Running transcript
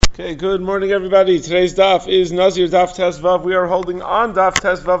Okay, good morning everybody. Today's daf is Nazir daf Tezvav. We are holding on daf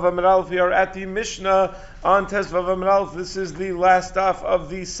Tezvav Amud Aleph. We are at the Mishnah on Tezvav Amud Aleph. This is the last daf of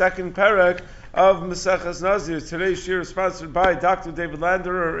the second parak of Maseches Nazir. Today's shir is sponsored by Dr. David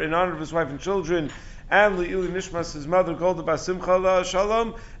Landerer in honor of his wife and children, and Le'ili Nishmas, his mother, Golda Bas Simcha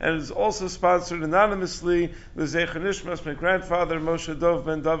Shalom, and it is also sponsored anonymously, L'Zecher Nishmas, my grandfather, Moshe Dov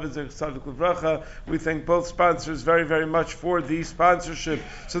Ben David Zech Tzadik L'Vracha. We thank both sponsors very, very much for the sponsorship.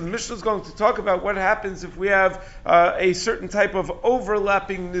 So the Mishnah is going to talk about what happens if we have a certain type of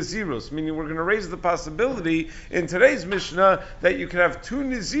overlapping Nezirus, meaning we're going to raise the possibility in today's Mishnah that you can have two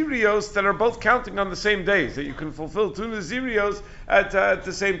Nezirios that are both counting on the same days, that you can fulfill two Nezirios at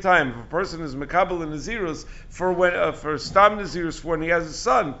the same time. If a person is Mekabel and Nezirus for Stam Nezirus for when he has a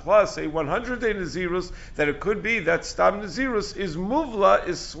son, plus a 100-day Nezirus, that it could be that Stam Nezirus is Muvla,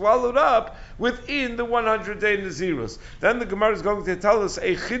 is swallowed up within the 100-day Nezirus. Then the Gemara is going to tell us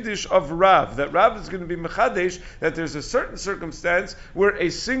a Chiddush of Rav, that Rav is going to be Mechadesh, that there's a certain circumstance where a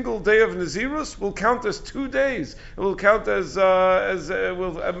single day of Nezirus will count as 2 days. It will count as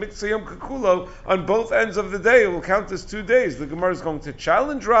Mitzayom Kakulo on both ends of the day. It will count as 2 days. The Gemara is going to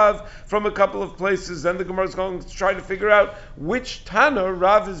challenge Rav from a couple of places. Then the Gemara is going to try to figure out which Tana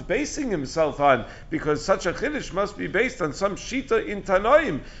Rav is basing himself on, because such a Chiddush must be based on some Shita in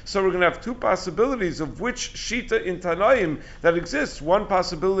Tanaim. So we're going to have two possibilities of which Shita in Tanaim that exists. One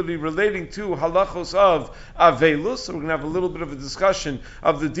possibility relating to halachos of Avelus. So we're going to have a little bit of a discussion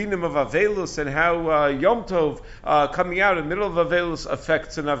of the dinim of Avelus and how Yom Tov coming out in the middle of Avelus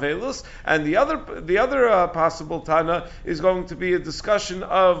affects an Avelus. And the other possible Tana is going to be a discussion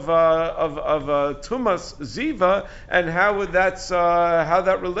of Tumas Ziva and how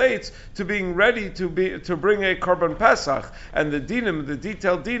that relates to being ready to bring a Korban Pesach, and the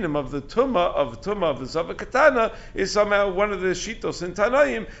detailed dinim of the Tumah of the Zava Katana is somehow one of the Shitos in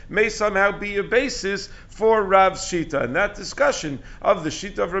Tanaim, may somehow be a basis for Rav's Shita, and that discussion of the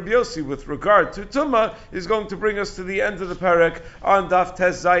Shita of Rabbi Yossi with regard to Tumah is going to bring us to the end of the parak on Daf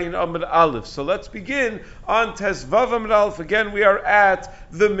Tes Zayin Amud Aleph. So let's begin on Tes Vav Amud Aleph. Again, we are at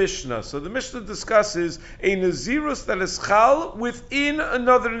the Mishnah. So the Mishnah discusses a Nezirus that is Chal within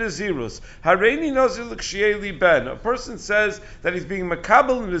another Nezirus. Hareini Nazir L'Kshieli Ben. A person says that he's being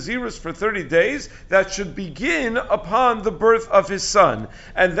Makabel Nezirus for 30 days. That should begin upon the birth of his son.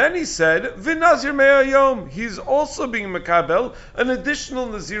 And then he said, V'Nazir Me'ayom. He's also being Makabel, an additional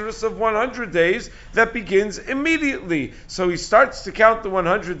Nezirus of 100 days that begins immediately. So he starts to count the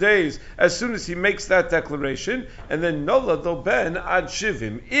 100 days as soon as he makes that declaration. And then Nolado Ben Ad Shivim.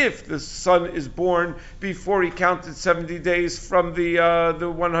 If the son is born before he counted 70 days from the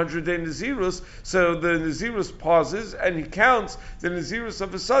 100-day Nezirus, so the Nezirus pauses and he counts the Nezirus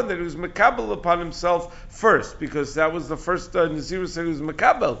of his son that he was Makabel upon himself first, because that was the first Nezirus that he was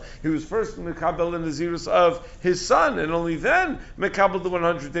Makabel. He was first Makabel the Nezirus of his son, and only then Makabel the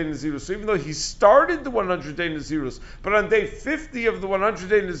 100-day Nezirus. So even though he started the 100-day Nezirus, but on day 50 of the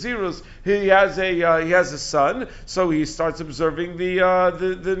 100-day Nezirus, he has a son, so he starts observing the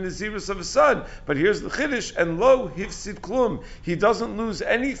Nezirus of his son. But here's the Chiddush, and lo hifsid klum. He doesn't lose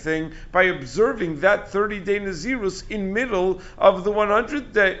anything by observing that 30-day Nezirus in middle of the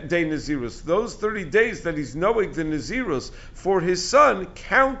 100-day Nezirus. Those 30 days that he's knowing the Nezirus for his son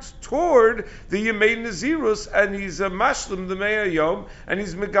count toward the Yemei Nezirus, and he's a mashlim the Mei Yom, and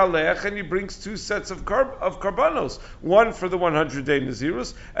he's megalech, and he brings 2 sets of karbanos, one for the 100-day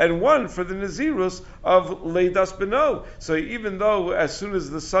Nezirus and one for the Nezirus of Leidas Beno. So even though as soon as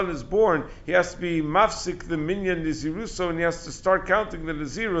the son is born, he has to be mafsik the minyan Neziruso, and he has to start counting the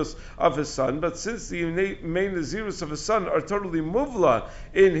Nezirus of his son, but since the main Nezirus of his son are totally muvla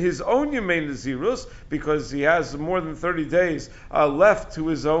in his own Yemei Nezirus, because he has more than 30 days left to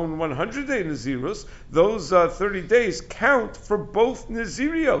his own 100-day Nezirus, those 30 days count for both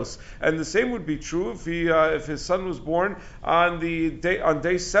Nezirios. And the same would be true if his son was born on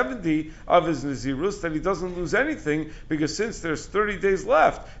day 70 of his Nezirus, that he doesn't lose anything, because since there's 30 days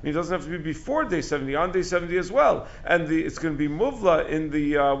left, he doesn't have to be before day 70, on day 70 as well. And it's going to be muvla in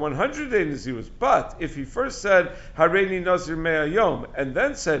the 100-day Nezirus. But if he first said Hareini Nazir Me'ayom and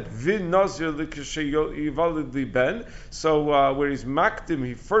then said Vin Nazir L'Kasheyivalid Li Ben, so where he's makdim,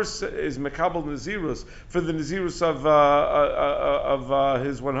 he first is Mekabel Nezirus for the Nezirus of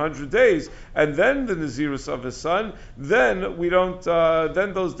his 100 days, and then the Nezirus of his son, then we don't.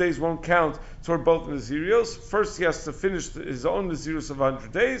 Then those days won't count toward both Nezirios. First, he has to finish his own Nezirus of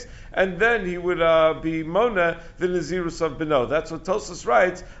 100 days, and then he would be Mona, the Nezirus of Beno. That's what Tosas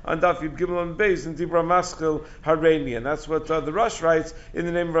writes on Daf Yud Gimel and Beis in Dibra Maskil Hareini, and that's what the Rosh writes in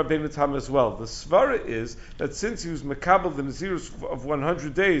the name of Rabbeinu Tam as well. The Svara is that since he was Makabel the Nezirus of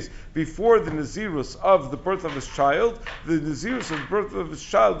 100 days before the Nezirus of the birth of his child, the Nezirus of the birth of his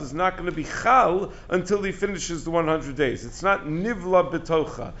child is not going to be Chal until he finishes the 100 days. It's not Nivla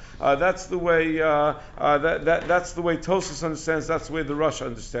Betocha. That's the way that's the way Tosas understands. That's the way the Rosh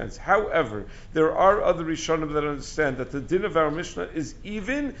understands. However, there are other Rishonim that understand that the din of our Mishnah is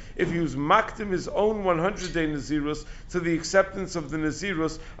even if he was makdim his own 100-day Nezirus to the acceptance of the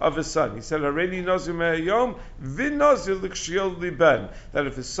Nezirus of his son. He said, "Hareini Nazir me'ayom v'Nazir l'kshiol liben." That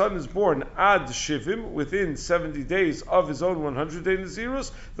if his son is born ad shivim within 70 days of his own 100-day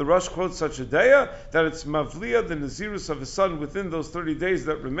Nezirus, the Rosh quotes such a daya that it's mavliya the Nezirus of his son within those 30 days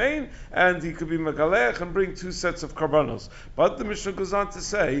that remain, and he could be megalech and bring 2 sets of karbanos. But the Mishnah goes on to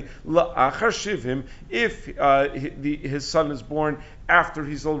say, la'achar shivim, if his son is born after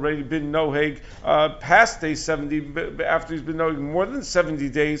he's already been noheg past day 70, after he's been noheg more than 70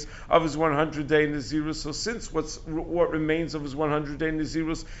 days of his 100-day Nezirus. So since what remains of his 100-day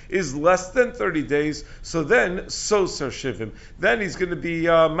Nezirus is less than 30 days, so then soser shivim. Then he's going to be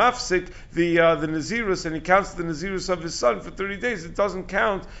mafsik the Nezirus, and he counts the Nezirus of his son for 30 days. It doesn't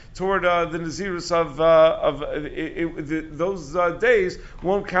count toward the Nezirus of those days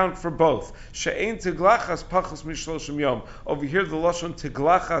won't count for both. She'ein teglachas pachos mishloshim yom. Over here, the lashon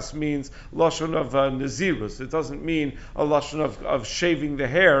teglachas means lashon of Nezirus. It doesn't mean a lashon of shaving the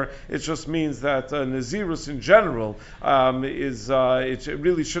hair. It just means that Nezirus in general it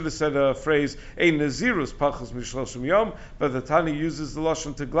really should have said a phrase a Nezirus pachos mishloshim yom, but the Tani uses the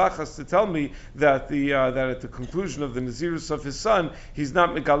lashon teglachas to tell me that that at the conclusion of the Nezirus of his son, he's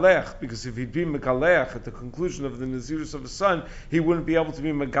not megalech, because if he'd be megalech at the conclusion of the Nezirus of his son, he wouldn't be able to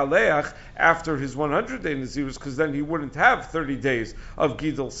be megalech after his 100-day Nezirus, because then he wouldn't have 30 days of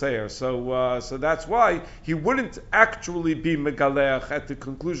Gidol Seir. So that's why he wouldn't actually be megalech at the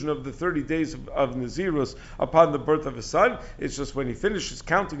conclusion of the 30 days of Nezirus upon the birth of his son. It's just when he finishes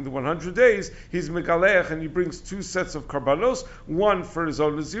counting the 100 days, he's megalech, and he brings 2 sets of karbanos, one for his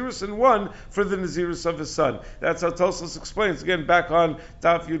own Nezirus and one for the Nezirus of his son. That's how Tosfos explains, again, back on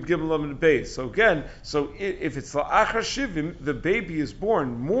Daf Yud Gimel and Beis. So if it's la'achar shivim, the baby is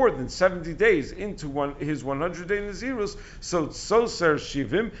born more than 70 days into his 100-day Nezirus, so soser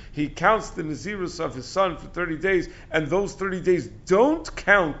shivim, he counts the Nezirus of his son for 30 days, and those 30 days don't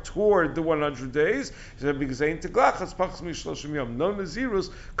count toward the 100 days, because no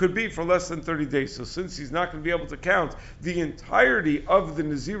Nezirus could be for less than 30 days. So since he's not going to be able to count the entirety of the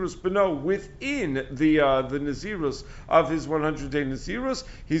Nezirus Beno within the Nezirus of his 100-day Nezirus,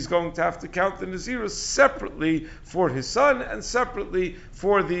 he's going to have to count the Nezirus separately for his son and separately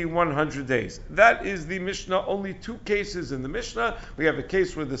for the 100 days. That is the Mishnah. Only 2 cases in the Mishnah. We have a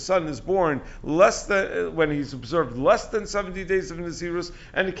case where the son is born when he's observed less than 70 days of Nezirus,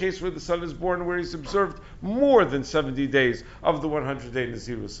 and a case where the son is born where he's observed more than 70 days of the 100-day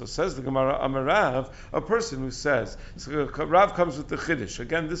Nezirus. So says the Gemara, Amarav, a person who says, so Rav comes with the Chiddush.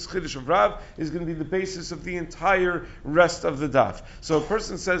 Again, this Chiddush of Rav is going to be the basis of the entire rest of the daf. So a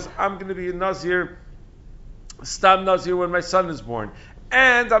person says, I'm going to be a Nazir, Stam Nazir, when my son is born,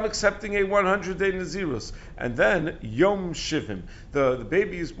 and I'm accepting a 100-day Nezirus. And then Yom Shivim, the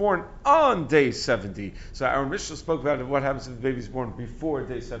baby is born on day 70. So our Mishnah spoke about what happens if the baby is born before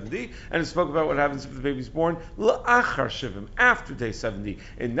day 70, and it spoke about what happens if the baby is born L'achar Shivim, after day 70.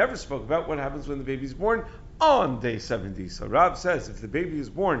 It never spoke about what happens when the baby is born on day 70. So Rav says, if the baby is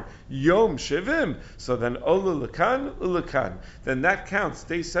born Yom Shivim, so then Ola Lakan, Ulakan. Then that counts,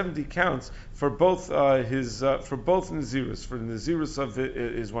 day 70 counts for both for both Nezirus, for the Nezirus of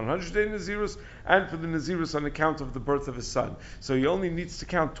his 100-day Nezirus, and for the Nezirus on account of the birth of his son. So he only needs to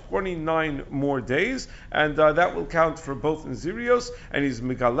count 29 more days, and that will count for both Nezirios, and he's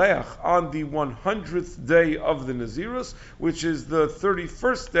Megaleach on the 100th day of the Nezirus, which is the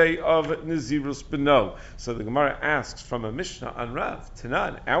 31st day of Nezirus Beno. So the Gemara asks from a Mishnah on Rav,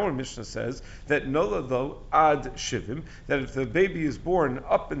 Tanan, our Mishnah says that Nola though ad Shivim, that if the baby is born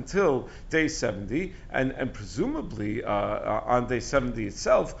up until day 70, and presumably on day 70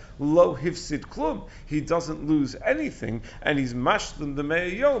 itself, lo hifsid klum, he doesn't lose anything, and he's mashlim the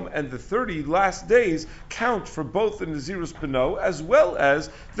me'ayom, and the 30 last days count for both the Nezirus Beno as well as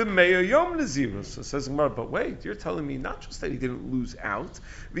the me'ayom Nezirus. So says Gemara, but wait, you're telling me not just that he didn't lose out,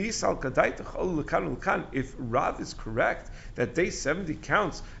 if if Rav is correct that day 70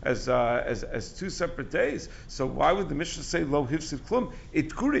 counts as 2 separate days, so why would the Mishnah say lo hifsid klum?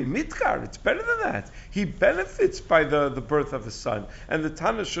 It kure mitkar. It's better than that. He benefits by the birth of his son, and the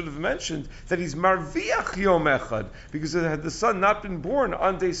Tana should have mentioned that he's marviach yom echad, because had the son not been born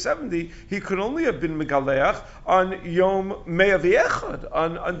on day 70, he could only have been megaleach on yom me'aviechad,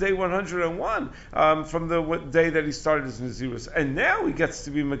 on day 101, from the day that he started his Nezirus, and now he gets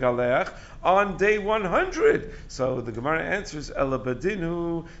to be megaleach on day 100. So the Gemara answers, Ela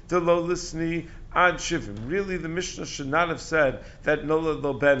badinu delo lisni ad shivim. Really, the Mishnah should not have said that nolad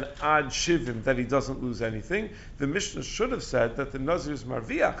lo ben ad shivim, that he doesn't lose anything. The Mishnah should have said that the Nazir is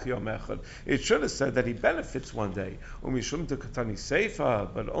marviach yom echad. It should have said that he benefits one day. Umishum de katani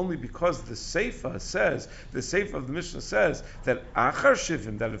seifa, but only because the seifa of the Mishnah says that achar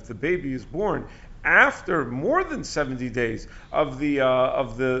shivim, that if the baby is born after more than 70 days of the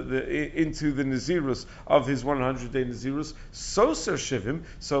into the Nezirus of his 100-day Nezirus, soser shivim,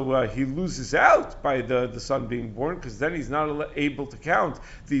 so he loses out by the son being born, because then he's not able to count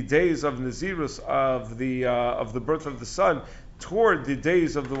the days of Nezirus of the birth of the son toward the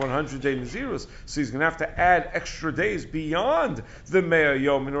days of the 100-day Nezirus, so he's going to have to add extra days beyond the Mea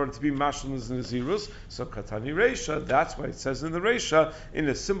Yom in order to be Mashal as Nezirus. So Katani Reisha, that's why it says in the Reisha, in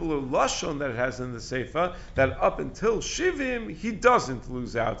a similar Lashon that it has in the Seifa, that up until Shivim, he doesn't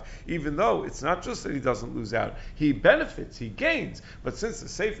lose out, even though it's not just that he doesn't lose out, he benefits, he gains. But since the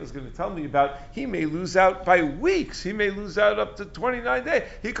Seifa is going to tell me about, he may lose out by weeks, he may lose out up to 29 days,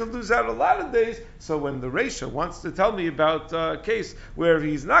 he could lose out a lot of days. So when the Reisha wants to tell me about case where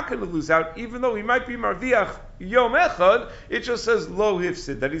he's not going to lose out, even though he might be marviach yom echad, it just says lo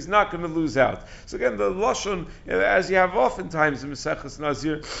hifsid, that he's not going to lose out. So again, the lashon, as you have oftentimes in Maseches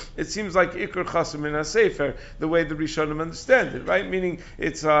Nazir, it seems like ikar chasam in hasefer, the way the Rishonim understand it, right? Meaning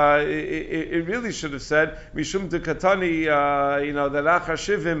it really should have said mishum de katani, that achar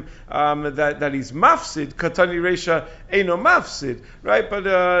shivim, that he's mafsid, katani reisha eino mafsid, right? But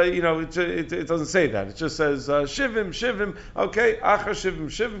it doesn't say that. It just says shivim, okay, achar shivim.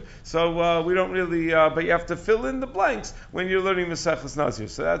 So we don't really, but you have to fill in the blanks when you're learning Maseches Nazir.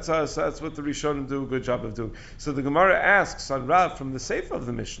 So that's what the Rishonim do a good job of doing. So the Gemara asks on Rav from the Seifa of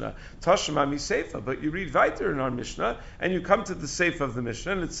the Mishnah, Tashmami Seifa, but you read weiter in our Mishnah, and you come to the Seifa of the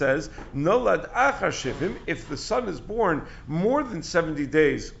Mishnah, and it says, Nolad achar shivim, if the son is born more than 70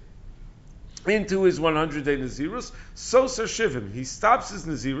 days into his 100-day Nezirus, soser shivim, he stops his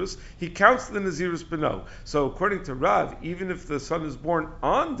Nezirus, he counts the Nezirus beno. So according to Rav, even if the son is born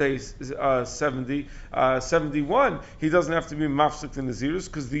on day 71, he doesn't have to be mafsik the Nezirus,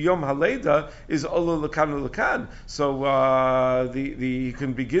 because the Yom Haleda is Ola Lakan Lakan. So he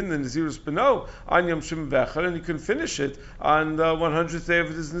can begin the Nezirus beno on Yom Shim Vechar, and he can finish it on the 100th day of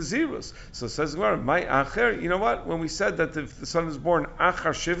his Nezirus. So says Gemara, my acher, you know what? When we said that if the son is born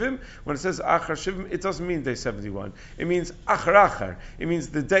achar shivim, when it says achar shivim, it doesn't mean day 71. It means achar. It means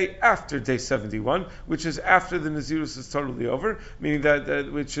the day after day 71, which is after the Nezirus is totally over, meaning the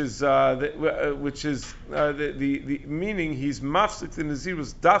meaning he's mafsik the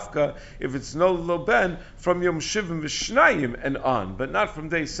Nezirus dafka if it's no lo ben from yom shivim v'shnayim and on, but not from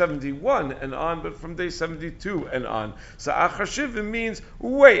day 71 and on, but from day 72 and on. So achar shivim means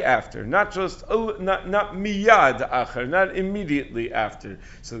way after, not just not miyad achar, not immediately after.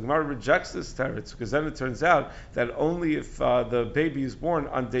 So the Gemara rejects this teretz, because then it turns out that only if the baby is born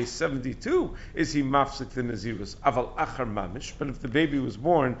on day 72 is he mafsik the Nezirus. Aval achar mamish, but if the baby was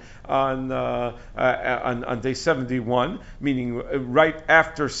born on day 71, meaning right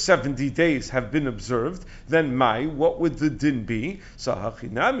after 70 days have been observed, then what would the din be? So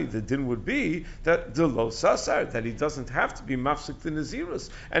hachinami, the din would be that the lo sasar, that he doesn't have to be mafsik the Nezirus,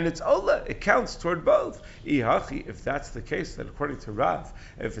 and it's ola, it counts toward both. Ihachi, if that's the case, then according to Rav,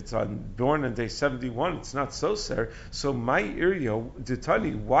 if it's born on day 71, it's not so sir. So my irio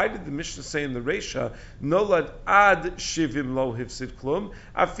ditani, why did the Mishnah say in the Reisha, nolad ad shivim lo hifsid klum,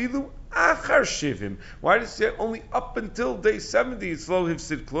 afilu achar shivim? Why does it say only up until day 70 it's lo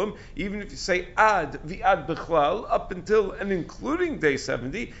hifsid klum? Even if you say ad bechlal, up until and including day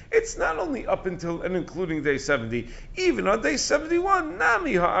 70, it's not only up until and including day 70. Even on day 71,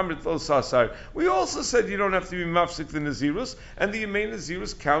 nami ha'amrit lo sasar. We also said you don't have to be mafsik the Nezirus, and the Yemei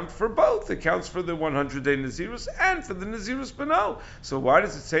Nezirus count for both. It counts for the 100-day Nezirus and for the Nezirus beno. So why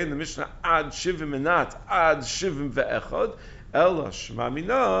does it say in the Mishnah ad shivim and not ad shivim ve'echad? Ela shma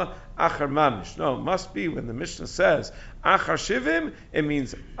mina achar mamish. No, it must be when the Mishnah says achar shivim, it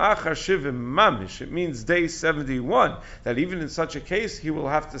means achar shivim mamish. It means day 71. That even in such a case, he will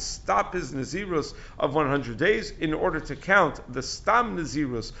have to stop his Nezirus of 100 days in order to count the stam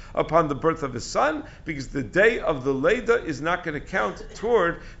Nezirus upon the birth of his son, because the day of the Leda is not going to count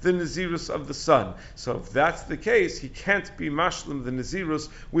toward the Nezirus of the son. So if that's the case, he can't be mashlim the Nezirus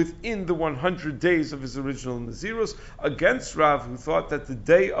within the 100 days of his original Nezirus, against Rav, who thought that the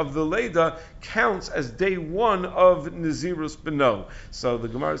day of the Leda counts as day one of Nezirus Beno. So the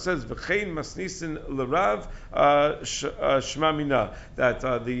Gemara says, V'chein masnisin l'Rav shmamina,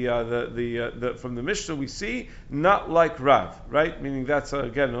 that from the Mishnah we see, not like Rav, right? Meaning that's,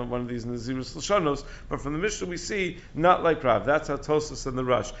 again, one of these Nezirus Lashonos, but from the Mishnah we see, not like Rav. That's how Tosas and the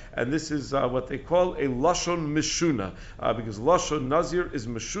Rush. And this is what they call a Lashon Mishuna, because Lashon Nazir is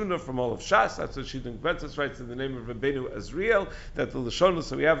Mishuna from all of Shas. That's what Shidduch Gventus writes in the name of Rabbeinu Azriel, that the Lashonos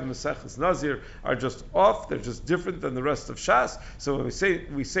that we have in Maseches Nazir are just off, they're just different than the rest of Shas. So when we say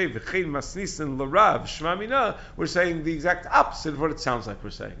V'chein masnisin l'Rav shmamina, we're saying the exact opposite of what it sounds like we're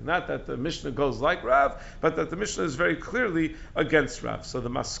saying. Not that the Mishnah goes like Rav, but that the Mishnah is very clearly against Rav. So the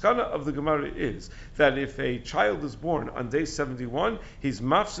maskana of the Gemara is that if a child is born on day 71, he's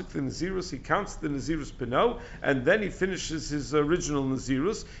mafsik the Nezirus, he counts the Nezirus Beno, and then he finishes his original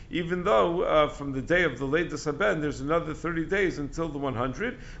Nezirus, even though from the day of the Leidas Haben there's another 30 days until the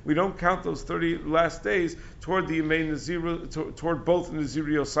 100. We don't count those 30 last days toward the Yemei Nezirus, toward both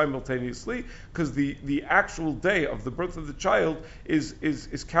Nezirios simultaneously, because the actual day of the birth of the child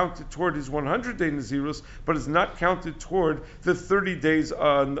is counted toward his 100-day Nezirus, but is not counted toward the 30 days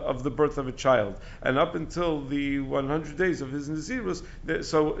of the birth of a child. And up until the 100 days of his Nezirus,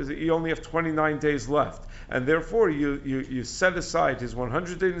 so you only have 29 days left. And therefore, you set aside his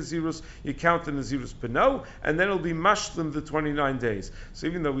 100-day Nezirus, you count the Nezirus Beno, and then it'll be mashlim the 29 days. So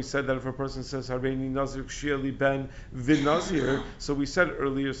even though we said that if a person says, Hareini Nazir Kshieli Ben Vin Nazir, so we said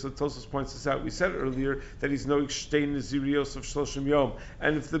earlier, so Tosos points this out, we said earlier that he's no Shtein Nezirios of Shloshim Yom.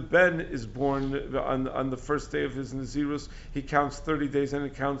 And if the Ben is born on the first day of his Nezirus, he counts 30 days and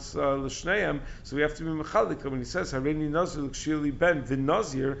it counts L'Shneim. So we have to be Mechalik. When he says, Hareini Nazir Kshieli Ben Vin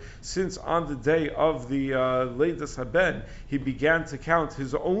Nazir, since on the day of the Leidas Haben, he began to count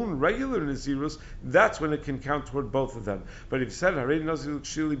his own regular Nezirus, that's when it can count toward both of them. But if he said, Hareini Nazir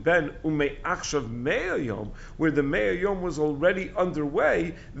Kshieli Ben Umei Achshav Mea Yom, where the Mea Yom was already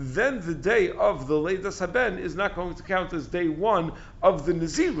underway, then the day of the Leidas Haben is not going to count as day one of the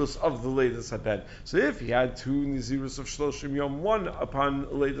Nezirus of the Leidas Haben. So if he had two Nezirus of Shloshim Yom, one upon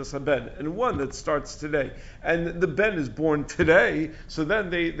Leidas Haben and one that starts today, and the Ben is born today, so then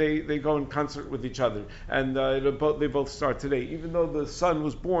they go in concert with each other, and they both start today. Even though the son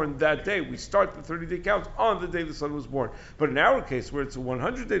was born that day, we start the 30-day count on the day the son was born. But in our case, where it's a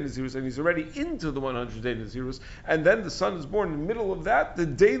 100-day Nezirus, and he's already into the 100-day Nezirus, and then the son is born in the middle of that, the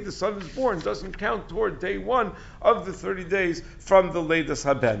day the son is born doesn't count toward day one of the 30 days from the Leidas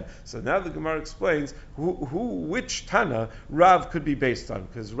Haben. So now the Gemara explains which Tana Rav could be based on,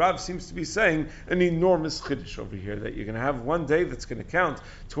 because Rav seems to be saying an enormous chiddush over here, that you're going to have one day that's going to count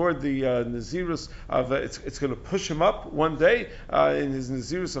toward the Nezirus of, it's going to push him up one day in his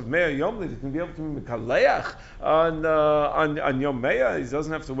Nezirus of Mea Yom, that he's going to be able to be Mekaleach on Yom Mea. He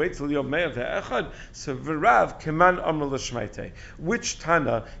doesn't have to wait till Yom Mea ve'echad. So Rav Keman Amr L'Shmeite. Which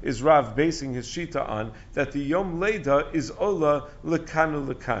Tana is Rav basing his Shita on, that the Yom Leda is Ola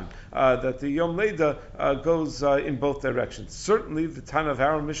Lekanu Lekan, that the Yom Leda goes in both directions. Certainly the Tana of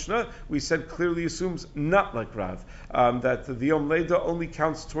our Mishnah, we said, clearly assumes not like Rav, that the Yom Leda only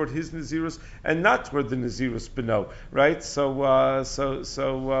counts toward his Nezirus and not toward the Nezirus Beno, right? So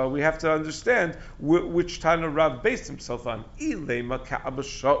we have to understand which Tana Rav based himself on. Maybe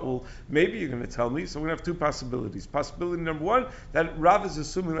you're going to tell me, so we're going to have two possibilities. Possibility number one, that Rav is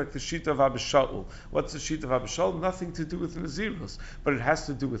assuming like the Shita of Abba Shaul. What's the Shita of Abba Shaul? Nothing to do with Nezirus, but it has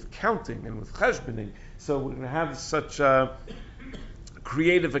to do with counting and with cheshboning. So we're going to have such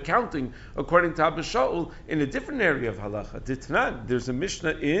creative accounting according to Abba Shaul in a different area of halacha. Ditnan, there's a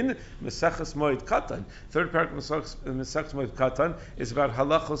Mishnah in Meseches Moed Katan. Third parak Meseches Moed Katan is about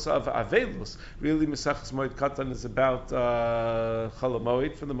halachos of Avelus. Really, Meseches Moed Katan is about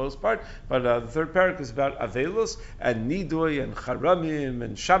Chalamoid for the most part, but the third parak is about Avelus and Nidui and Charamim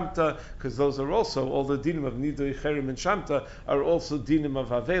and Shamta, because those are also, all the dinim of Nidui, Charim and Shamta are also dinim of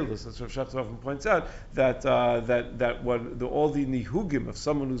Avelus. That's what Shach often points out, that all the nihug nihugim of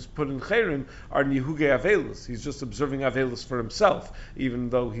someone who's put in chayrim are nihugei avelus. He's just observing avelus for himself, even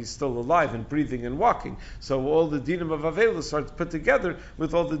though he's still alive and breathing and walking. So all the dinim of avelus are put together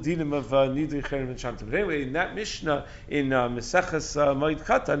with all the dinim of nidui chayrim and shamtim. But anyway, in that Mishnah in Meseches Moed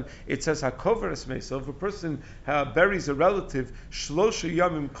Katan, it says hakoveres meso. If a person buries a relative, shlosha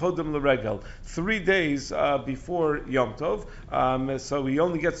yamim kodem l'regel, 3 days before Yom Tov. So he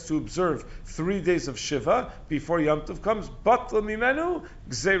only gets to observe 3 days of Shiva before Yom Tov comes. Batla mimenu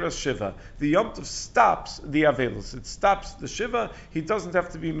gzeras Shiva. The Yom Tov stops the Avelus. It stops the Shiva. He doesn't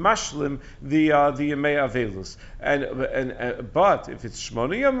have to be mashlim the Yemei Avelus. But if it's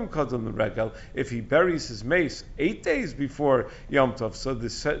Shmona Yamim Kodem Regel, if he buries his mace 8 days before Yom Tov, so the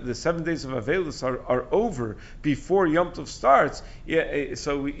 7 days of Avelus are over before Yom Tov starts.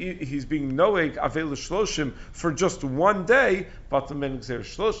 So he's being noeg Avelus Shloshim for just 1 day. But the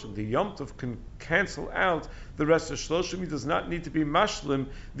Yom Tov can cancel out the rest of Shloshim. He does not need to be mashlim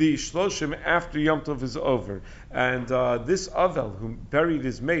the Shloshim after Yom Tov is over. And this Avel who buried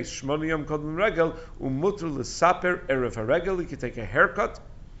his mace, Shmona Yom Kodem Regel, umutur l'saper erev haregel, he could take a haircut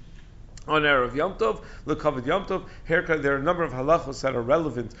on Erev Yom Tov, L'Kavod Yom Tov, haircut. There are a number of halachos that are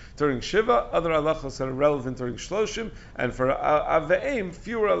relevant during Shiva, other halachos that are relevant during Shloshim, and for Aveim,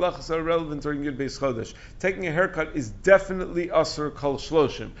 fewer halachos that are relevant during Yud Beis Chodesh. Taking a haircut is definitely Asur Kol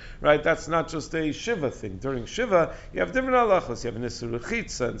Shloshim, right? That's not just a Shiva thing. During Shiva, you have different halachos. You have Nisur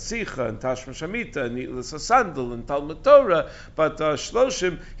Rechitza, and Sicha, and Tashma Shamita, and Nitlas Sandal, and Talmud Torah, but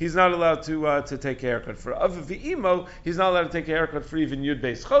Shloshim, he's not allowed to take a haircut. For Avivimo, he's not allowed to take a haircut for even Yud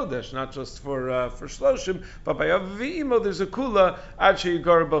Beis Chodesh, not just for Shloshim, but by Avivimo there's a kula ad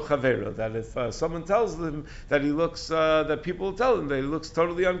sheyigar bo chavero, that if someone tells them that he looks, that people tell him that he looks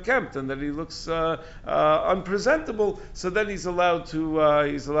totally unkempt and that he looks unpresentable, so then he's allowed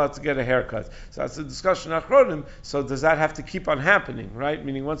to get a haircut. So that's a discussion achronim. So does that have to keep on happening, right?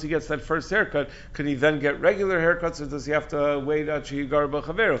 Meaning once he gets that first haircut, can he then get regular haircuts, or does he have to wait ad sheyigar bo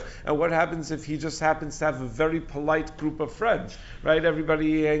chavero? And what happens if he just happens to have a very polite group of friends, right? Everybody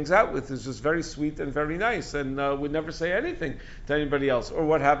he hangs out with is just very sweet and very nice and would never say anything to anybody else. Or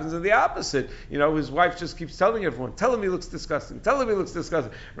what happens in the opposite? His wife just keeps telling everyone, tell him he looks disgusting,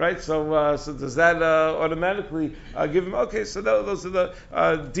 right? So does that automatically give him, okay, so those are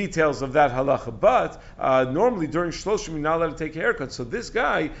the details of that halacha. But normally during Shloshim you're not allowed to take a haircut. So this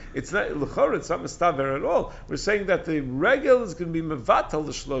guy, it's not l'chor, it's not mistaber at all. We're saying that the regel is going to be mevatal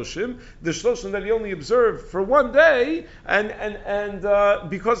the Shloshim that he only observed for 1 day, and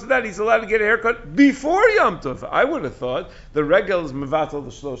because of that he's allowed to get a haircut before Yom Tov. I would have thought the regel is mevatel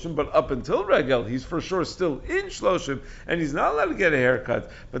the Shloshim, but up until regel, he's for sure still in Shloshim, and he's not allowed to get a haircut.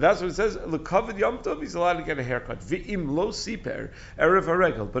 But that's what it says, L'kavod Yom Tov, he's allowed to get a haircut. V'im lo siper, erev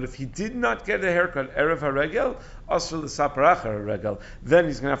haregel. But if he did not get a haircut, erev haregel, asr l'saper achar haregel, then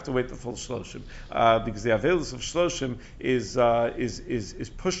he's going to have to wait the full Shloshim. Because the avelus of Shloshim is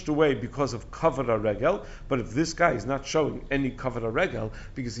pushed away because of kavod haregel. But if this guy is not showing any kavod haregel,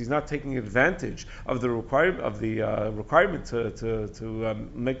 because he's not taking advantage of the requirement to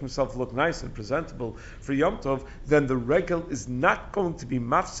make himself look nice and presentable for Yom Tov, then the regel is not going to be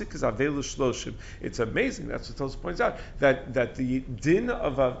mafsik as avelus shloshim. It's amazing. That's what Tosfos points out, that the din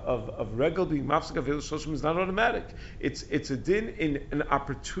of regel being mafsik avelus shloshim is not automatic. It's a din in an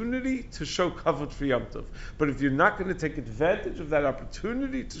opportunity to show kavod for Yom Tov. But if you're not going to take advantage of that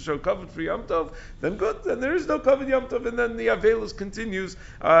opportunity to show kavod for Yom Tov, then good. Then there is no kavod Yom Tov, and then the avelus continues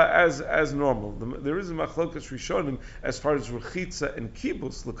as normal. There is a machlokas rishonim as far as rechitza and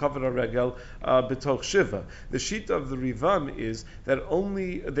kibus l'kavod haregel b'toch shiva. The sheet of the Rivam is that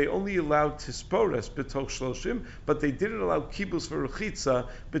they only allowed tispores b'toch shloshim, but they didn't allow kibus for rechitza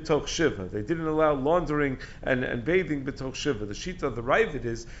b'toch shiva. They didn't allow laundering and bathing b'toch shiva. The sheet of the Ravid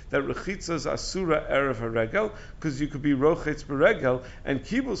is that rechitza is asura erev haregel because you could be rochetz b'regel, and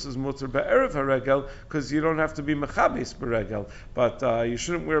kibus is mutter b'erev haregel because you don't have to be mechabes b'regel. But you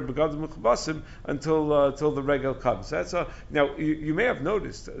shouldn't wear begadim mechabasim until the regel comes. That's now you may have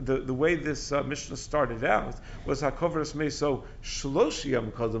noticed the way this Mishnah started out was hakoveres meso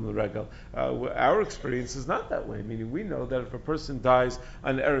shloshiyam kodem l'regel. Our experience is not that way. Meaning we know that if a person dies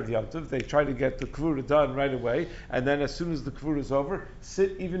on erev Yom Tov, they try to get the kvura done right away, and then as soon as the kvura is over,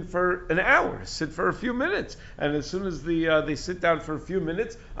 sit even for an hour, sit for a few minutes, and as soon as they sit down for a few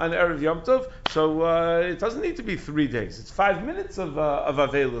minutes on erev Yom Tov, so it doesn't need to be 3 days. It's 5 minutes of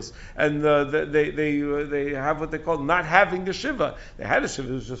avelus, and they have what they call not having a shiva. They had a shiva,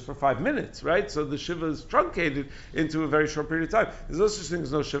 it was just for 5 minutes, right? So the shiva is truncated into a very short period of time. There's no such thing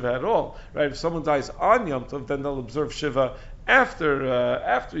as no shiva at all, right? If someone dies on Yom Tov, then they'll observe shiva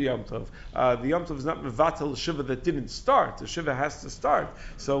after Yom Tov. The Yom Tov is not mevatel shiva that didn't start. The shiva has to start.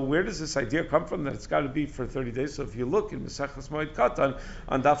 So where does this idea come from that it's got to be for 30 days? So if you look in Mesechus Moed Katan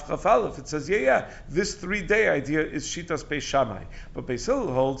on Daf Chaf Aleph, it says, this 3-day idea is Shitas Beis Shammai. But Beis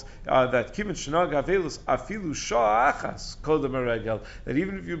Hillel holds that Kimin Shenag Avelus Afilu Shah Achas Kodem Regel, that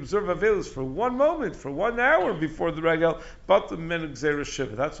even if you observe Avelus for 1 moment, for 1 hour before the Regel, but the Men Nezirus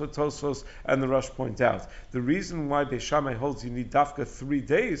Shiva. That's what Tosfos and the Rosh point out. The reason why Beis Shammai holds you need dafka 3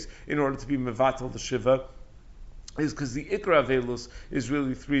 days in order to be mevatel the Shiva is because the Ikra Avelus is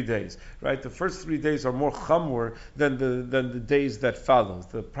really 3 days, right? The first 3 days are more chamur than the days that follow.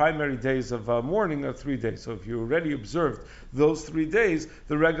 The primary days of mourning are 3 days. So if you already observed those 3 days,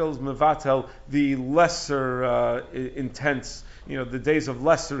 the regel is mevatel the lesser intense, the days of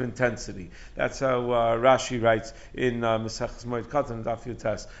lesser intensity. That's how Rashi writes in Mesechus Moed Katan Daf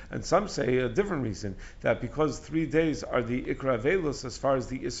Yutes. And some say a different reason, that because 3 days are the Ikra Avelus as far as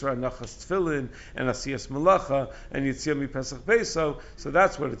the Isra Nachas Tfilin and Asiyas Malacha and Yitzia Mi Pesach Beso, so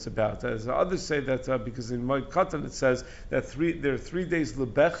that's what it's about. As others say that because in Moed Katan it says that there are 3 days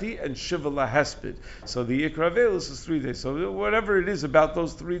Lebechi and Shiva Lahesped. So the Ikra Avelus is 3 days. So whatever it is about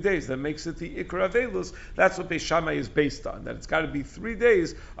those 3 days that makes it the Ikra Avelus, that's what Beis Shammai is based on, that it's got to be 3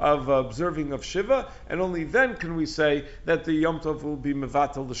 days of observing of Shiva, and only then can we say that the Yom Tov will be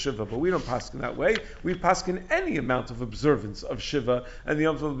mevatel the Shiva. But we don't paskin that way. We paskin any amount of observance of Shiva, and the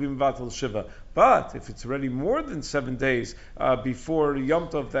Yom Tov will be mevatel the Shiva. But if it's already more than 7 days before Yom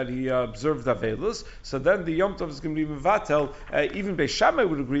Tov that he observed Avelus, so then the Yom Tov is going to be mevatel. Even Beis Shammai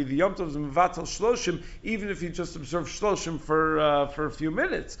would agree the Yom Tov is mevatel shloshim, even if he just observed shloshim for a few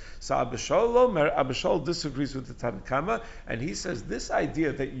minutes. So Abishol disagrees with the Tanakama, and he says this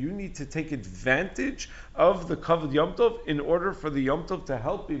idea that you need to take advantage of the Kavod Yom Tov in order for the Yom Tov to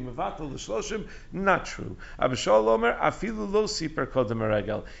help be mevatel the shloshim, not true. Abishol Omer afilu lo siper kodem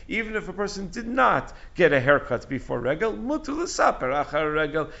regel. Even if a person did not get a haircut before regel, mutu l'saper achar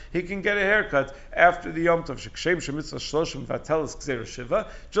regel, he can get a haircut after the Yom Tov. Shekshem shemitzvah shloshim vatelis gzeira shiva.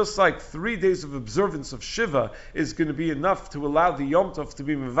 Just like 3 days of observance of Shiva is going to be enough to allow the Yom Tov to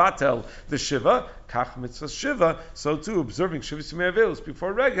be mevatel the Shiva, kach mitzvah Shiva, so too observing Shiva Simei Avelus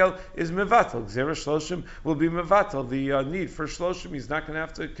before regel is mevatel. Gzeira shloshim will be mevatel the need for shloshim. He's not going to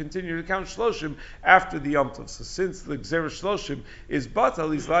have to continue to count shloshim after the Yom Tov. So since the gzeira shloshim is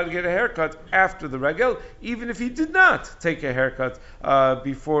batal, he's allowed to get a haircut after the regel, even if he did not take a haircut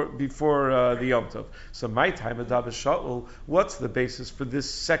before the Yom Tov. So my time at Abba Shaul, what's the basis for this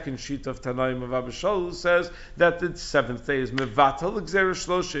second sheet of Tanaim of Abba Shaul, who says that the 7th day is mevatel gzeira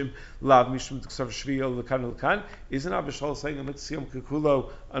shloshim lav mishum t'ksav shvi'o l'kan l'kan? Isn't Abba Shaul saying a mitziyom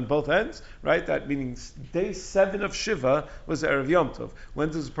kekulo on both ends? Right? That meaning day 7 of Shiva was Erev Yom Tov.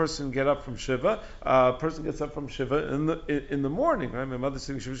 When does a person get up from Shiva? A person gets up from Shiva in the morning. Right? My mother's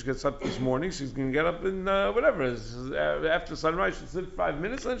saying she gets up this morning. She's going to get up in after sunrise. She'll sit 5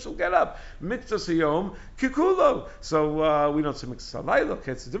 minutes and she'll get up. Mitzvah Yom Kikulo. So we don't say Mitzvah Layla.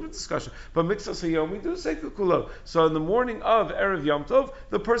 Okay, it's a different discussion. But Mitzvah Yom we do say Kikulo. So in the morning of Erev Yom Tov,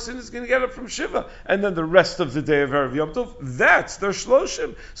 the person is going to get up from Shiva, and then the rest of the day of Erev Yom Tov, that's their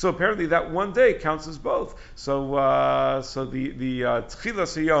shloshim. So apparently that one day counts as both. So the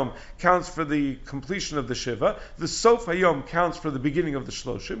Tchilas Hayom counts for the completion of the Shiva. The Sof Hayom counts for the beginning of the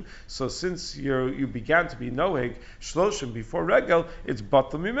shloshim. So since you began to be Noeg shloshim before Regel, it's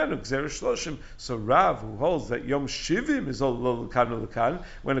Batal Mimenu Gzeira shloshim. So Rav, who holds that Yom Shivim is all L'kan,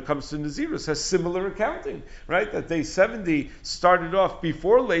 when it comes to Nezirus, has similar accounting, right? That day 70 started off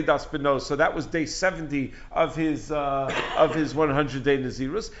before Leidas Beno, so that was day 70 of his 100-day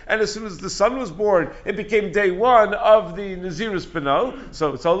Nezirus, and as soon as the son was born, it became day 1 of the Nezirus Beno.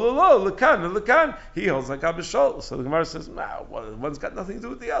 So it's all L'kan. He holds like Abba Shaul. So the Gemara says, one's got nothing to do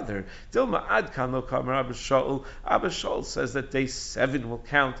with the other. Dilma Adkan Lo Kamer Abba Shaul. Abba Shaul says that day 7 will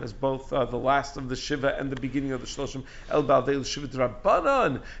count as both the last of the Shiva and the beginning of the Shloshim. El Baldei Shiva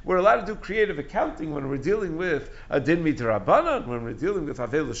D'Rabbanan. We're allowed to do creative accounting when we're dealing with a Din Midrabbanan, when we're dealing with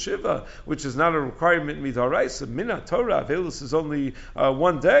Avelus Shiva, which is not a requirement Midoraisa. Mina Torah, Avelus is only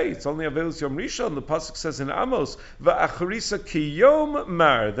 1 day. It's only Avelus Yom Rishon. The pasuk says in Amos, Va'acharisa ki Yom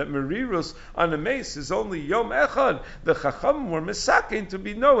Mar, that Merirus on a mace is only Yom Echad. The Chacham were misakin to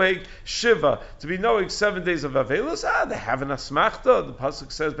be Noeg Shiva, to be knowing 7 days of Avelus. They have an asmachta. The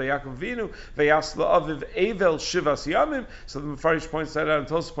pasuk says by Yaakov Vinu, Vayasla Aviv Avel Shivas Yamim. So the Mefarish points that out, and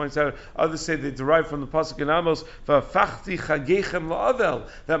Tosa points out. Others say they derive from the pasuk in Amos, Vafachti Chagechem LaAvel,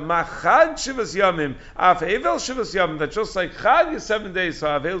 that Machad Shivas Yamim, Af Avel Shivas Yamim, that just like Chag is 7 days, so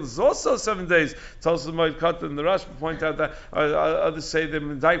Avel is also 7 days. Tosa Moed Katan and the Rashba point out that others say they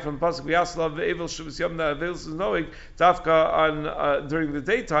derive from the pasuk Vayasla Aviv Avel Shivas Yamim, that Avel is knowing Dafka on during the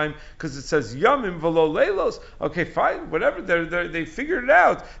daytime, because it says Yamim Velo Leilos. Okay, fine, whatever. They figured it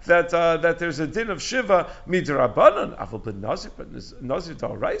out that there's a din of Shiva midrabanan. Aval ben Nazir, but Nazir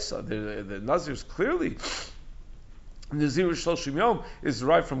d'oraisa. The Nazir is clearly. Nezirus Shloshim Yom is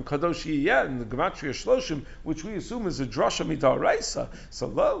derived from Kadosh Yiyeh and the Gematria Shloshim, which we assume is a drasha midaraisa. So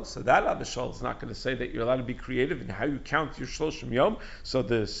that Avishal is not going to say that you're allowed to be creative in how you count your Shloshim Yom. So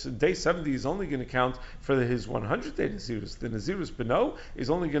the day 70 is only going to count for his 100-day Nezirus. The Nezirus Beno is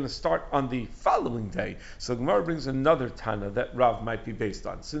only going to start on the following day. So Gemara brings another Tana that Rav might be based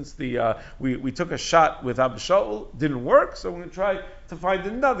on. Since we took a shot with Avishal, didn't work, so we're going to try to find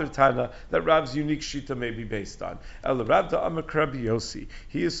another Tana that Rav's unique Shita may be based on. Rabda Amak Rabbi Yossi.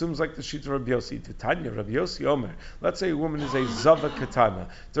 He assumes like the Shita Rabbi Yossi. Titania Rabbi Yossi Omer. Let's say a woman is a Zava Katana.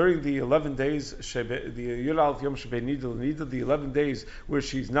 During the 11 days, the Yud Yom Shebei Nida, the 11 days where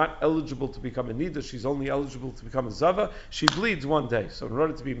she's not eligible to become a Nida, she's only eligible to become a Zava, she bleeds one day. So in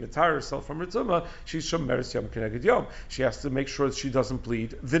order to be Mitar herself from her Tumah, she's Shomeres Yom Keneged Yom. She has to make sure that she doesn't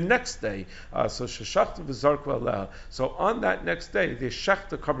bleed the next day. So Sheshachta V'Zarku Aleha. So on that next day, they shech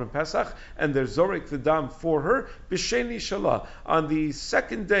the Korban Pesach, and they're Zorek the Dam for her, B'Sheni Shalah, on the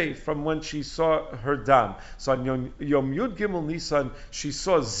second day from when she saw her Dam. So on Yom Yud Gimel Nisan, she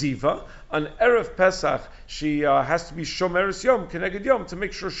saw Ziva. On Erev Pesach, she has to be Shomeres Yom, Keneged Yom, to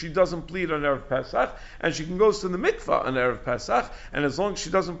make sure she doesn't bleed on Erev Pesach, and she can go to the mikvah on Erev Pesach, and as long as she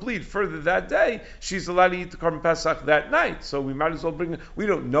doesn't bleed further that day, she's allowed to eat the Korban Pesach that night. So we might as well we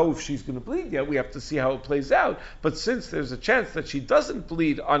don't know if she's going to bleed yet, we have to see how it plays out, but since there's a chance that she doesn't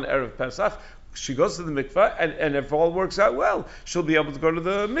bleed on Erev Pesach, she goes to the mikveh, and if all works out well, she'll be able to go to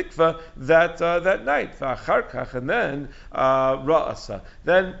the mikveh that night. And then ra'asa.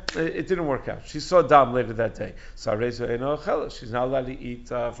 Then it didn't work out. She saw dam later that day. She's not allowed to eat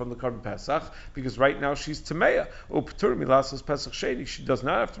from the Korban Pesach because right now she's tameya. She does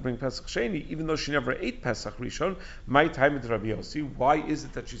not have to bring Pesach Sheni, even though she never ate Pesach Rishon. My time with Rabbi Yossi. Why is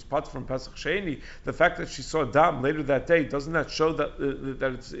it that she's pat from Pesach Sheni? The fact that she saw dam later that day, doesn't that show that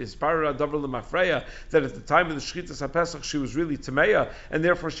it's ispara davar Freya, that at the time of the Shchitas HaPesach she was really Tameya, and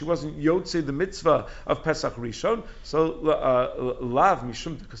therefore she wasn't Yotze the mitzvah of Pesach Rishon. So Lav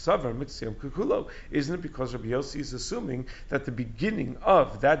Mishum Kasavar Mitzvah Kukulo. Isn't it because Rabbi Yossi is assuming that the beginning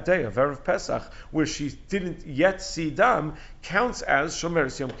of that day of Erev Pesach, where she didn't yet see Dam, counts as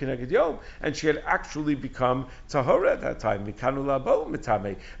Shomeres Yom Kineged Yom, and she had actually become Tahora at that time, Mikanu Labo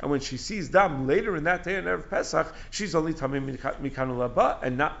Mitame. And when she sees Dam later in that day in Erev Pesach, she's only Tamei Mikanu Laba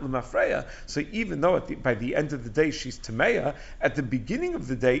and not Lemafreya. So even though by the end of the day she's Tameya, at the beginning of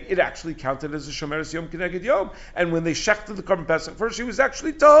the day it actually counted as a Shomeres Yom Kineged Yom. And when they shechted the Korban Pesach first, she was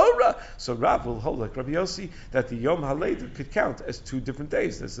actually Tahora. So Rav will hold like Rabbi Yossi that the Yom HaLeder could count as two different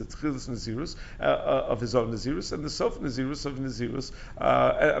days. There's the Tchilas Nezirus of his own Nezirus and the Sof Nezirus of Nezirus.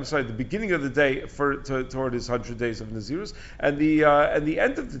 The beginning of the day toward his 100 days of Nezirus, and the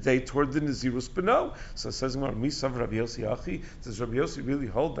end of the day toward the Nezirus Beno. So it says Misav Rabbi Yossi Achi. Does Rabbi Yossi really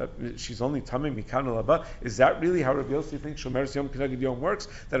hold that she's only Tamei Mikanu Laba? Is that really how Rabbi Yossi thinks Shomeres Yom Kineged Yom works?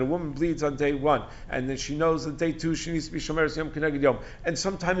 That a woman bleeds on day 1, and then she knows that day 2 she needs to be Shomeres Yom Kineged Yom, and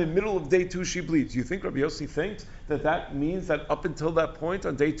sometime in the middle of day 2 she bleeds. Do you think Rabbi Yossi thinks that means that up until that point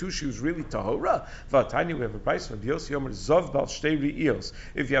on day 2 she was really Tahora? V'atani, we have a price from Rabbi Yossi Yomer Zav Bal Shtei Re'iyos.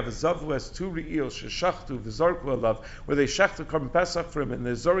 If you have a Zav who has 2 Re'iyos, Sheshachtu V'Zarku Alav, where they shech the Korban Pesach for him and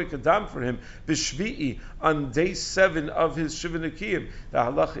they Zorik Adam for him, B'Shvi'i, on day 7 of his Shiva Nekiyim, the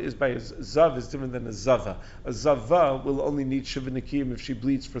halacha is by his Zav is different than a Zava. A Zava will only need Shiva Nekiyim if she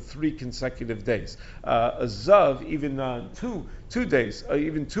bleeds for 3 consecutive days. A Zav, even 2 days,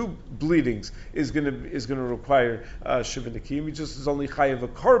 even 2 bleedings is going to require Shiva Nekiyim. He just is only chayav a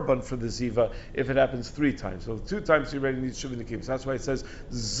korban for the Ziva if it happens 3 times. So 2 times he already needs Shiva Nekiyim. So that's why it says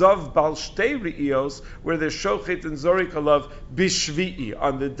Zav Bal Shtei Re'iyos, where there's Shochet and Zorik Alav Bishvi'i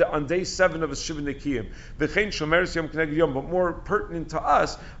on day 7 of a Shiva Nekiyim. V'chein Shomeres Yom Kineged Yom, but more pertinent to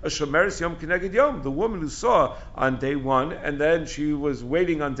us, a Shomeres Yom Kineged Yom. The woman who saw on day 1, and then she was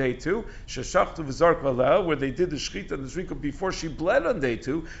waiting on day 2, Sheshachtu v'zark v'aleh, where they did the shechita and the zrika before she bled on day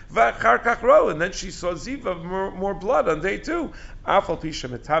 2, v'achar kach ro, and then she saw ziva, more blood on day 2. Afal pisha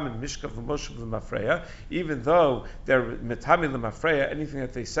metamin mishkav v'moshav l'mafreya, even though they're metamin l'mafreya, anything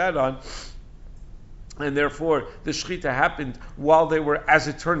that they sat on, and therefore the shechita happened while they were, as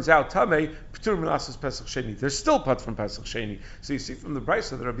it turns out, tamei, p'tur milasas Pesach Sheni. They're still put from Pesach Sheni. So you see from the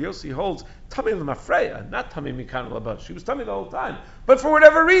brisa that Rabbi Yossi holds tamei l'mafreya, not tamei mikan l'abah. She was tamei the whole time, but for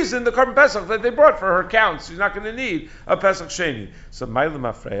whatever reason, the korban Pesach that they brought for her counts. She's not going to need a Pesach Sheni. So mai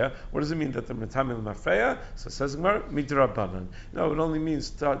l'mafreya. What does it mean that they're tamei l'mafreya? So it says Gemara midrabanan. No, it only means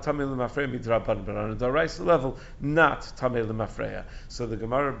tamei l'mafreya midrabanan, but on a daraisa level, not tamei l'mafreya. So the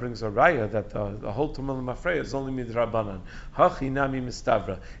Gemara brings a raya that the whole tumah l'mafreya is only midrabanan. Hachi nami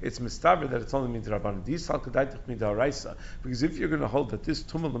mistavra. It's mistavra that it's only midrabanan. These halkadaitich midaraisa. Because if you're going to hold that this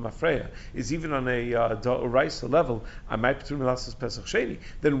tumah l'mafreya is even on a daraisa level, I might p'tur milasas Pesach Sheni,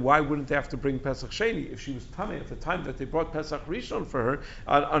 then why wouldn't they have to bring Pesach Sheni? If she was tamei at the time that they brought Pesach Rishon for her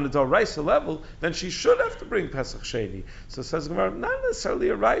on a daraisa level, then she should have to bring Pesach Sheni. So says Gemara, not necessarily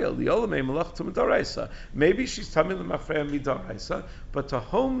a raya. Li'olamei malach tumah daraisa. Maybe she's tamei l'mafreya midaraisa, but to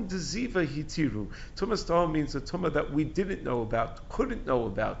home deziva hitiru. Tumas tahom means a tumah that we didn't know about, couldn't know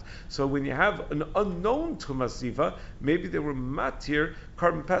about. So when you have an unknown tumas ziva, maybe they were matir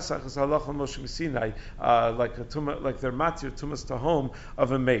korban Pesach as halacha Moshe Sinai, like a tumah, like they're matir tumas tahom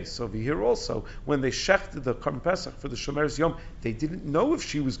of a mace. So over here also, when they shechted the korban Pesach for the Shomer's Yom, they didn't know if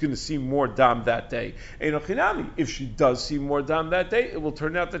she was going to see more dam that day. Einochinami, if she does see more dam that day, it will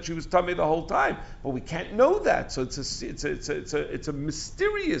turn out that she was tummy the whole time. But we can't know that, so it's a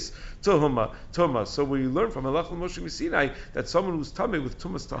mysterious tuhma. So we learn from Halach Moshe Sinai that someone who's tummy with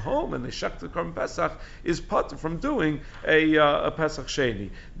tumas tahom and they shech the korban Pesach is put from doing a Pesach Sheni.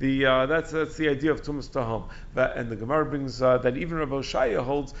 That's the idea of tumas tahom. And the Gemara brings that even Rabbi Oshaya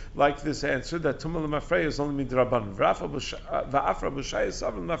holds like this answer that tumah l'mafreya is only midrabanan. Va'af Rabbi Oshaya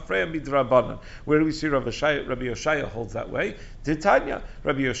savim l'mafreya midrabanan. Where do we see Rabbi Oshaya holds that way? Titania,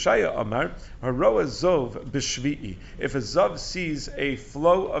 Rabbi Oshaya Amar, Haroa Zov b'shvi'i. If a Zov sees a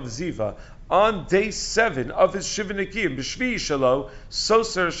flow of ziva on day 7 of his Shivanekiyim, B'Shvi Shalo,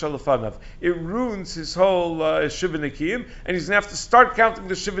 Soser Shalafanav. It ruins his whole Shivanekiyim, and he's going to have to start counting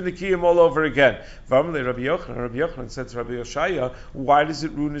the Shivanekiyim all over again. V'amalei Rabbi Yochanan said to Rabbi Yoshaya, why does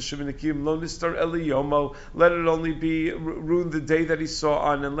it ruin his Shivanekiyim? Lo nistar eliyomo, let it only be ruin the day that he saw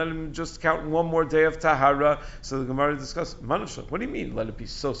on, and let him just count one more day of Tahara. So the Gemara discussed, Manashach, what do you mean, let it be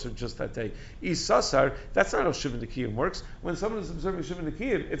Soser just that day? Isasar, that's not how Shivanekiyim works. When someone is observing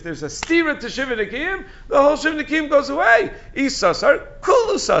Shivanekiyim, if there's a stira to Shivanekiyim, the whole Shivanekiyim goes away. Isasar,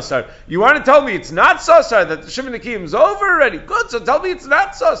 kulu sasar. You want to tell me it's not sasar, that the Shivanekiyim is over already? Good, so tell me it's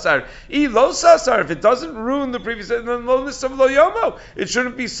not sasar. Lo sasar, if it doesn't ruin the previous day, then lo nisam lo yomo. It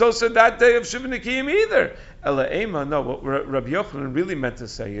shouldn't be sasar that day of Shivanekiyim either. Ela ema, no, what Rabbi Yochanan really meant to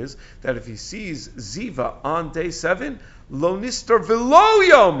say is that if he sees ziva on day 7, lo nistar v'lo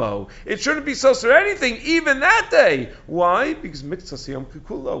yomo. It shouldn't be soser anything, even that day. Why? Because miktzas yom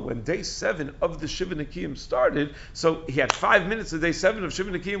kikulo, when day 7 of the Shivanekiyim started, so he had 5 minutes of day 7 of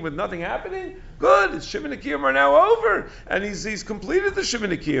Shivanekiyim with nothing happening. Good, his Shivanekiyim are now over, and he's completed the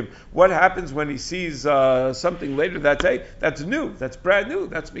Shivanekiyim. What happens when he sees something later that day? That's new, that's brand new,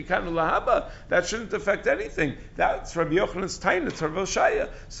 that's mikanu lahaba. That shouldn't affect anything. That's Rabbi Yochanan's time. It's Rabbi Oshaya.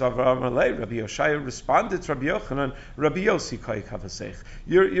 So Rabbi Oshaya responded to Rabbi Yochanan, Rabbi Yossi kai kavasech.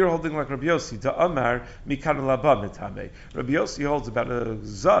 You're holding like Rabbi Yossi. Da Amar mikan laba mitame. Rabbi Yossi holds about a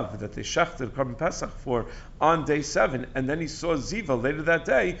zav that they shechted korban Pesach for on day 7, and then he saw ziva later that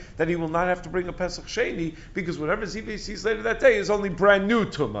day that he will not have to bring a Pesach Sheni because whatever ziva he sees later that day is only brand new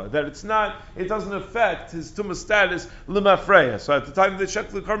tumah. That it doesn't affect his tumah status limafreya. So at the time they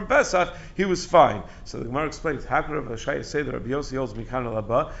shechted the korban Pesach, he was fine. So the Gemara explains, how could Rabbi Oshaya say that Rabbi Yossi holds mikan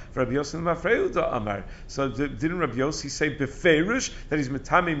laba for Rabbi Yossi limafreya da Amar? So didn't Rabbi Yossi say beferish that he's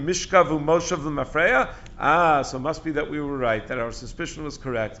mitami mishkav u'moshav limafreya? So it must be that we were right, that our suspicion was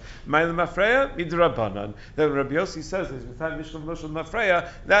correct. My limafreya midrabanan. That Rabbi Yossi says that he's mitami mishkav u'moshav limafreya.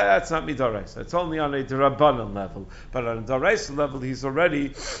 That's not midoraisa. It's only on a drabanan level, but on a doraisa level he's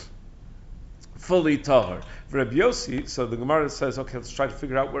already fully tahor. For Rabbi Yossi, so the Gemara says, okay, let's try to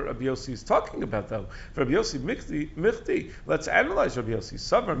figure out what Rabbi Yossi is talking about, though. For Rabbi Yossi, michti, let's analyze Rabbi Yossi.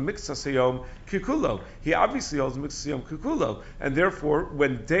 Savar mixasayom kikulo. He obviously holds mixasayom kikulo, and therefore,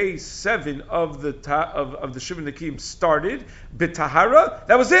 when day 7 of the Shiva Nikim started, bitahara,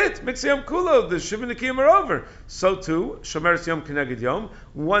 that was it. Mixasayom kulo, the Shiva Nikim are over. So too, shomeres yom keneged yom,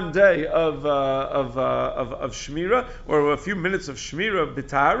 one day of Shmira, or a few minutes of Shmira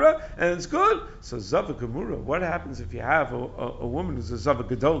Bitara, and it's good. So Zava Gemura, what happens if you have a woman who's a Zava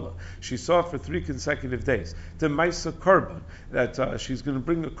Gedola? She saw for 3 consecutive days. The Maisa Karban, that she's going to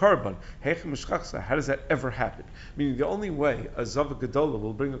bring a Karban. How does that ever happen? Meaning the only way a Zava Gedola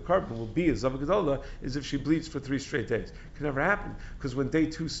will bring a Karban, will be a Zava Gedola, is if she bleeds for 3 straight days. It can never happen, because when day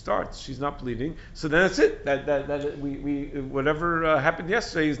 2 starts, she's not bleeding, so then that's it. That we whatever happened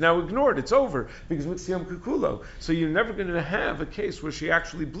yesterday is now ignored. It's over, because Mitziyam Kukulo. So you're never going to have a case where she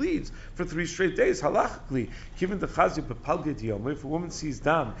actually bleeds for 3 straight days. Halachically, given the Chazi B'Palged Yom, if a woman sees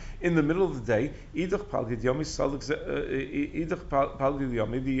dam in the middle of the day, Idach Palged Yom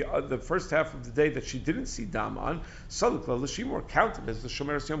the first half of the day that she didn't see dam on, Salik L'Shimor counted as the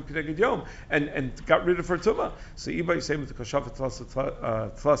Shomeres Yom Kineged Yom and got rid of her tumah. So Iba Yisem the Kashav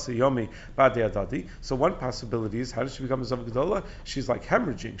Tlasa Yomi Badei Adadi. So one possibility is, how does she become a Zav Gedola? She's like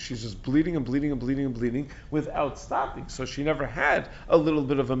hemorrhaging. She's just bleeding and bleeding and bleeding and bleeding without stopping. So she never had a little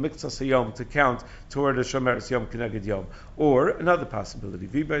bit of a Miktsas Yom to count toward a Shomeres Yom Kineged Yom. Or another possibility,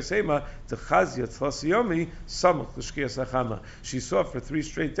 Viba Yisema the Chazia Tlasa Yomi Samach L'Shkias Achama. She saw for 3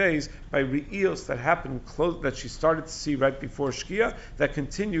 straight days by Re'ios that happened that she started to see right before Shkia, that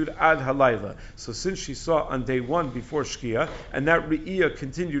continued ad halayla. So since she saw on day 1 before Shkia, and that Re'iyah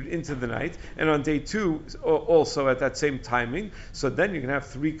continued into the night, and on day 2 also at that same timing, so then you can have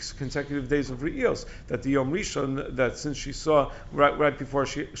 3 consecutive days of Re'iyos, that the Yom Rishon, that since she saw right before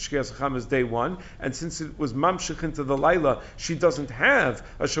Shkias Chacham is day 1, and since it was mamshich into the Laila, she doesn't have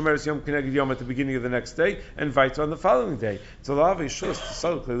a Shomeres Yom Kineged Yom at the beginning of the next day, and Vaita on the following day. There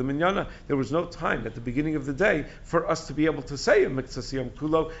was no time at the beginning of the day for us to be able to say a Miktsas Yom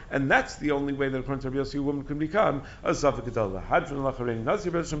Kulo, and that's the only way that according to Rabbi Yossi, a woman can become a Zav Gedola. Hadron Lacharein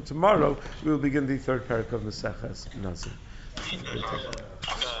Nazir. Tomorrow we will begin the 3rd parak of Maseches Nazir.